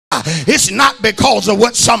It's not because of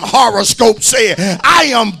what some horoscope said. I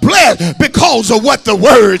am blessed because of what the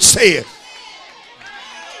word said.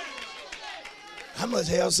 I must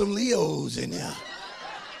have some Leos in there,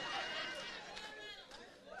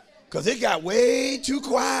 because it got way too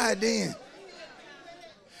quiet then.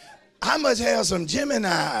 I must have some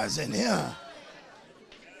Geminis in here.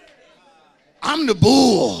 I'm the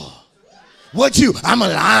bull. What you? I'm a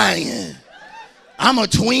lion. I'm a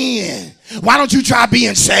twin. Why don't you try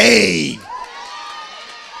being saved?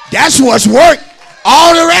 That's what's worked.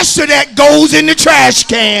 All the rest of that goes in the trash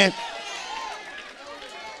can.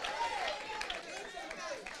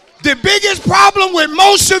 The biggest problem with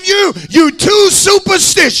most of you, you too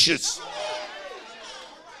superstitious.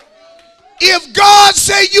 If God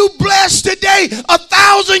say you blessed today,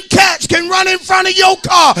 1,000 cats can run in front of your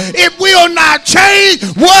car. It will not change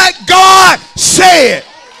what God said.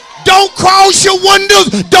 Don't cross your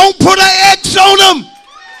windows. Don't put an X on them.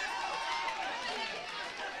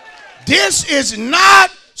 This is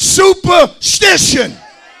not superstition.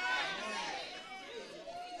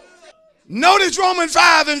 Notice Romans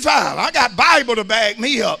 5:5. I got Bible to back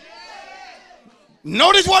me up.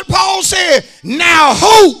 Notice what Paul said. Now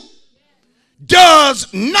hope does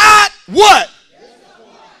not what?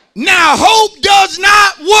 Now hope does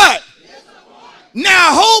not what?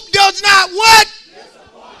 Now hope does not what?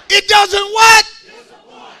 It doesn't what?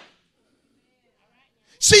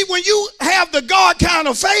 See, when you have the God kind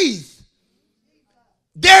of faith,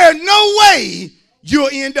 there is no way you'll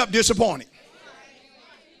end up disappointed.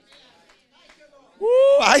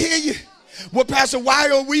 Ooh, I hear you. Well, Pastor, why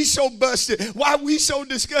are we so busted? Why are we so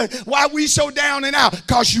disgusted? Why are we so down and out?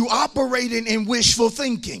 Because you operating in wishful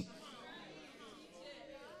thinking.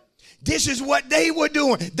 This is what they were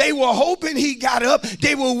doing. They were hoping he got up.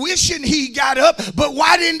 They were wishing he got up. But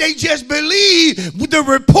why didn't they just believe the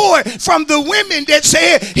report from the women that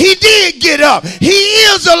said he did get up? He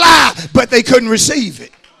is alive. But they couldn't receive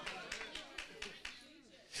it.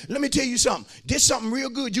 Let me tell you something. This is something real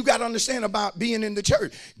good you got to understand about being in the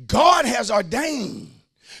church. God has ordained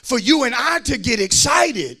for you and I to get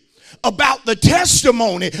excited about the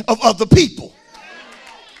testimony of other people.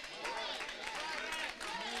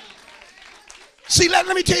 See, let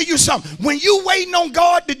me tell you something. When you waiting on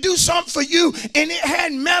God to do something for you and it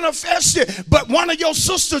hadn't manifested, but one of your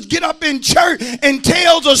sisters get up in church and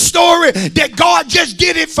tells a story that God just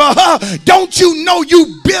did it for her, don't you know,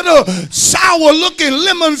 you bitter, sour-looking,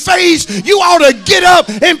 lemon-faced, you ought to get up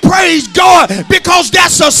and praise God, because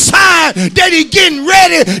that's a sign that he's getting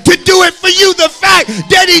ready to do it for you, the fact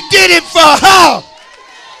that he did it for her.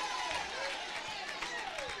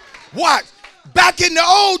 What? Back in the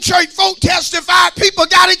old church, folk testified. People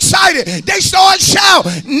got excited. They started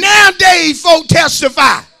shouting. Nowadays, folk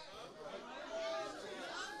testify.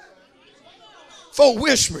 Folk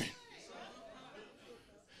whispering.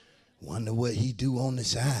 Wonder what he do on the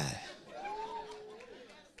side.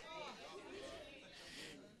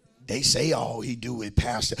 They say all he do is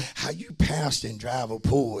pastor. How you pastor and drive a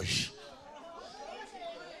Porsche?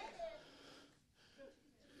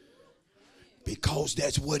 Because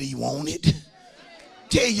that's what he wanted.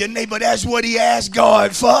 Tell your neighbor that's what he asked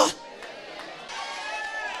God for.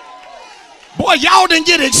 Boy, y'all didn't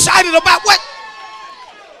get excited about what?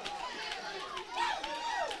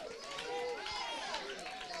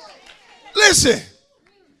 Listen,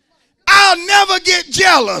 I'll never get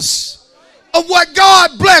jealous of what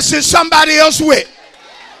God blesses somebody else with,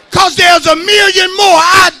 because there's a million more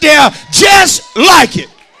out there just like it.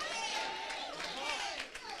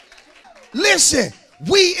 Listen,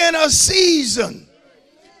 we in a season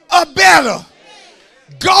of better.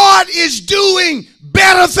 God is doing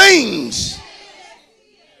better things.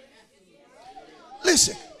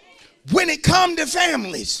 Listen, when it comes to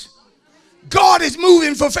families, God is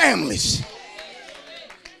moving for families.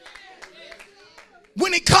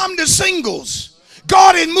 When it comes to singles,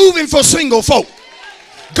 God is moving for single folk.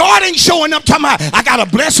 God ain't showing up talking about, I got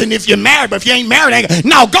a blessing if you're married, but if you ain't married, I ain't.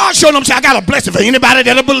 No, God showing up saying, I got a blessing for anybody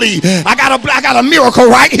that'll believe. I got a miracle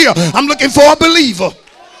right here. I'm looking for a believer.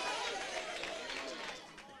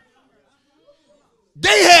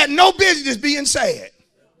 They had no business being sad.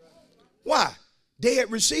 Why? They had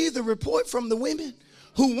received the report from the women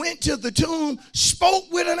who went to the tomb,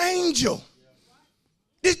 spoke with an angel.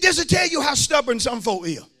 This will tell you how stubborn some folk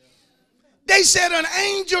is. They said an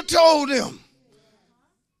angel told them,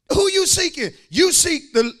 who you seeking? You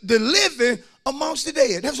seek the living amongst the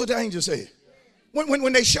dead. That's what the angel said.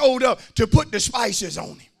 When they showed up to put the spices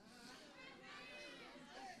on him.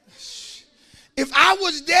 If I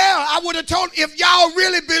was there, I would have told them, if y'all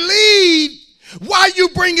really believe, why you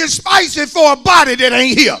bringing spices for a body that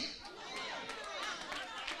ain't here?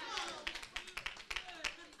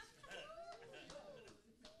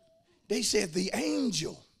 They said the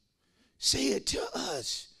angel said to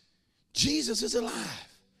us, Jesus is alive.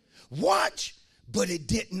 Watch, but it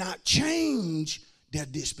did not change their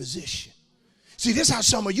disposition. See, this is how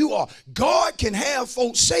some of you are. God can have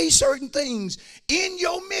folks say certain things in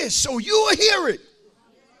your midst so you'll hear it.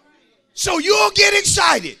 So you'll get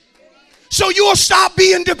excited. So you'll stop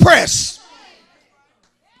being depressed.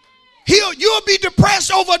 You'll be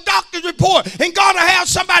depressed over a doctor's report, and God will have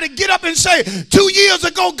somebody get up and say, 2 years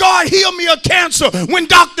ago, God healed me of cancer when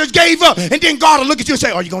doctors gave up. And then God will look at you and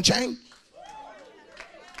say, are you going to change?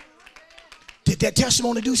 Did that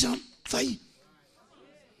testimony do something for you?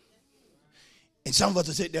 And some of us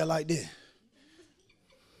will sit there like this.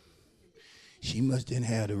 She must didn't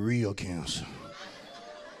have the real cancer.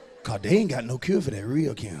 Because they ain't got no cure for that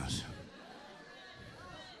real cancer.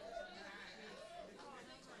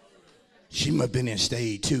 She must have been in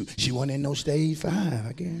stage 2. She wasn't in no stage 5,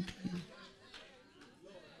 I guarantee you.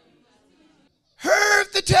 Heard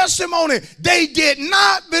the testimony. They did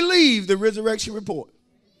not believe the resurrection report.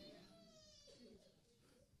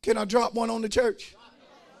 Can I drop one on the church?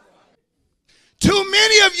 Too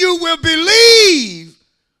many of you will believe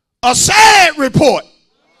a sad report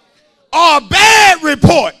or a bad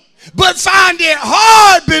report, but find it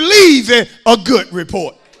hard believing a good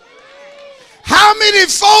report. How many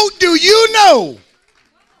folk do you know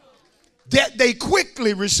that they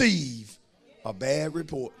quickly receive a bad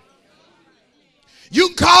report? You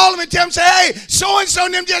can call them and tell them, say, hey, so-and-so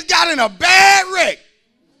and them just got in a bad wreck.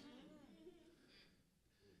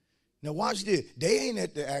 Now watch this. They ain't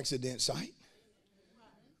at the accident site.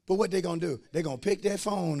 But what they going to do? They're going to pick their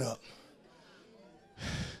phone up.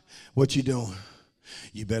 What you doing?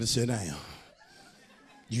 You better sit down.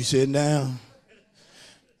 You sitting down?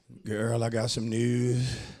 Girl, I got some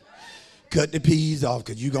news. Cut the peas off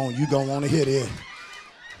because you gonna want to hear this.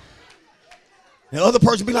 The other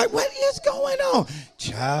person be like, what is going on?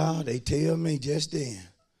 Child, they tell me just then,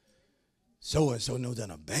 so-and-so knows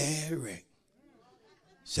in a bad wreck.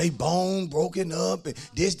 Say bone broken up and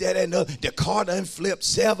this, that, and the. The car done flipped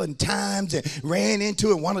 7 times and ran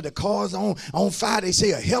into it. One of the cars on fire. They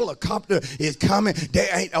say a helicopter is coming. They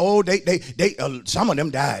ain't, some of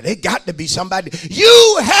them died. They got to be somebody.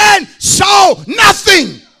 You had saw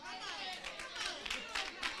nothing.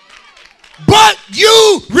 But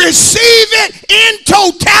you receive it in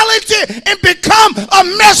totality and become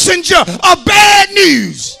a messenger of bad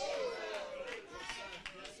news.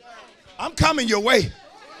 I'm coming your way.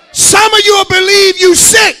 Some of you will believe you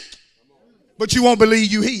sick, but you won't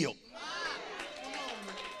believe you healed.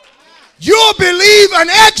 You'll believe an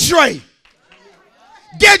x-ray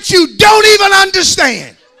that you don't even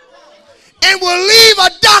understand and will leave a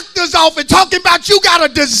doctor's office talking about you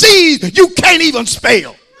got a disease you can't even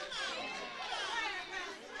spell.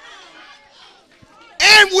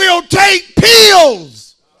 And will take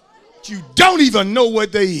pills that you don't even know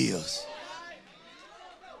what they is.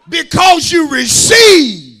 Because you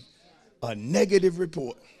receive a negative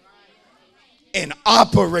report and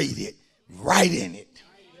operated right in it.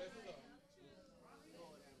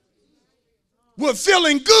 We're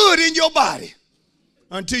feeling good in your body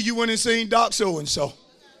until you went and seen Doc so-and-so.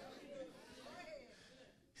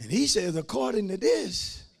 And he says, according to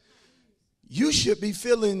this, you should be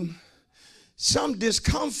feeling some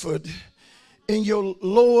discomfort in your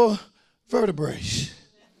lower vertebrae.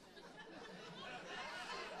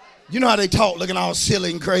 You know how they talk looking all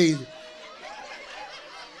silly and crazy.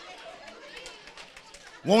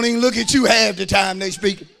 Won't even look at you half the time they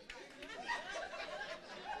speak.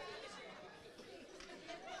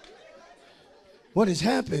 What has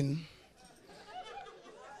happened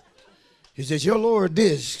is that your lower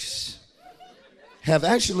discs have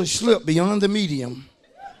actually slipped beyond the medium.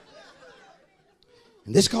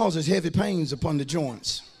 And this causes heavy pains upon the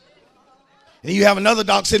joints. And you have another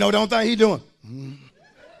doc saying, no, don't think he's doing. And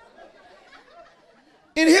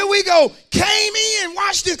here we go. Came in,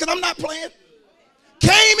 watch this because I'm not playing.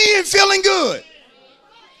 Came in feeling good.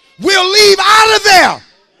 We'll leave out of there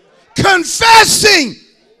confessing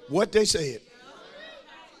what they said.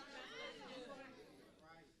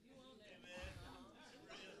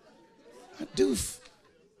 I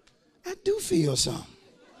do feel something.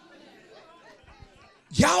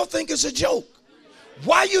 Y'all think it's a joke.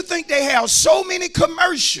 Why you think they have so many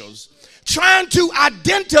commercials trying to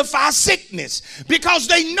identify sickness? Because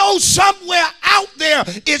they know somewhere out there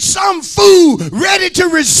is some fool ready to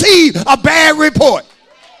receive a bad report.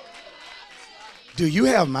 Do you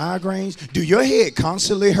have migraines? Do your head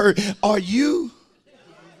constantly hurt? Are you?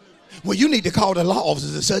 Well, you need to call the law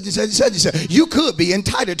office. Such and such and such and such. You could be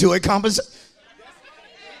entitled to a compensation.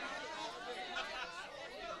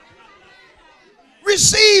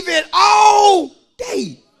 receive it all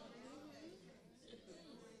day.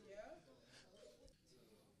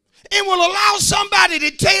 And will allow somebody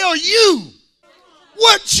to tell you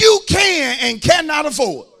what you can and cannot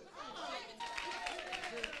afford.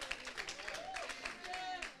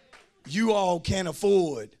 You all can't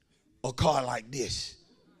afford a car like this.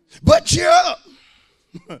 But cheer up.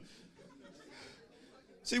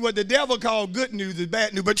 See, what the devil called good news is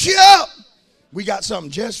bad news. But cheer up. We got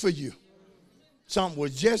something just for you. Something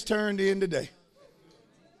was just turned in today.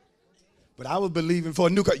 But I was believing for a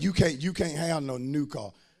new car. You can't have no new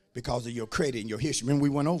car because of your credit and your history. Remember, we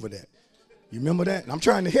went over that. You remember that? And I'm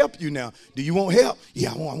trying to help you now. Do you want help?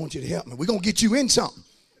 Yeah, I want you to help me. We're going to get you in something.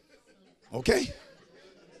 Okay?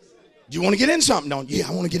 Do you want to get in something, don't you? Yeah,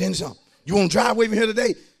 I want to get in something. You want to drive away from here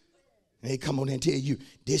today? And they come on in and tell you,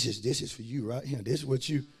 this is for you right here. This is what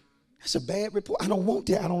you, that's a bad report. I don't want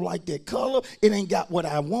that. I don't like that color. It ain't got what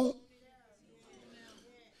I want.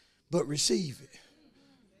 But receive it.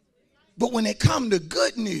 But when it comes to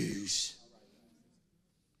good news,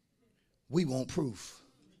 we want proof.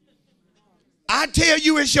 I tell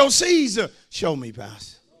you it's your season. Show me,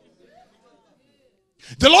 Pastor.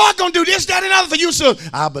 The Lord gonna do this, that, and other for you, so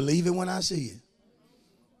I believe it when I see it.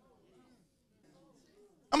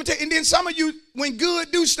 I'm gonna tell you, and then some of you, when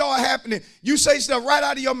good do start happening, you say stuff right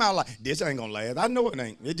out of your mouth like, this ain't gonna last. I know it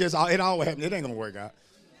ain't. It always happens. It ain't gonna work out.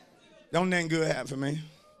 Don't nothing good happen for me.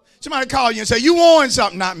 Somebody call you and say, you won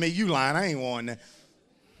something. Not me. You lying. I ain't won that.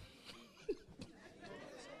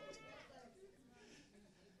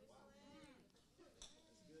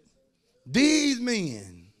 These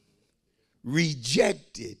men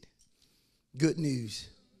rejected good news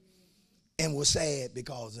and were sad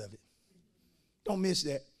because of it. Don't miss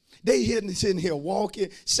that. They sitting here walking,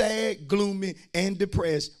 sad, gloomy, and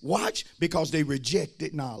depressed. Watch, because they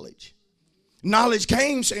rejected knowledge. Knowledge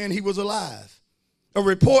came saying he was alive. A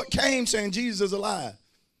report came saying Jesus is alive.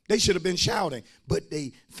 They should have been shouting, but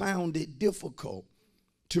they found it difficult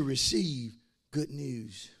to receive good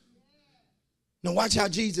news. Now watch how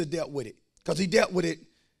Jesus dealt with it, because he dealt with it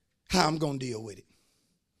how I'm going to deal with it.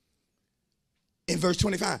 In verse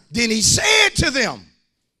 25, then he said to them,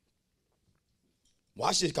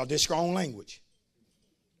 watch this, because there's strong language.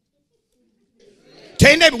 Tell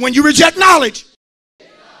your neighbor, when you reject knowledge,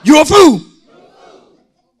 you're a fool.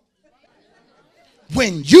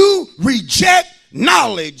 When you reject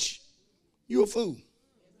knowledge, you're a fool.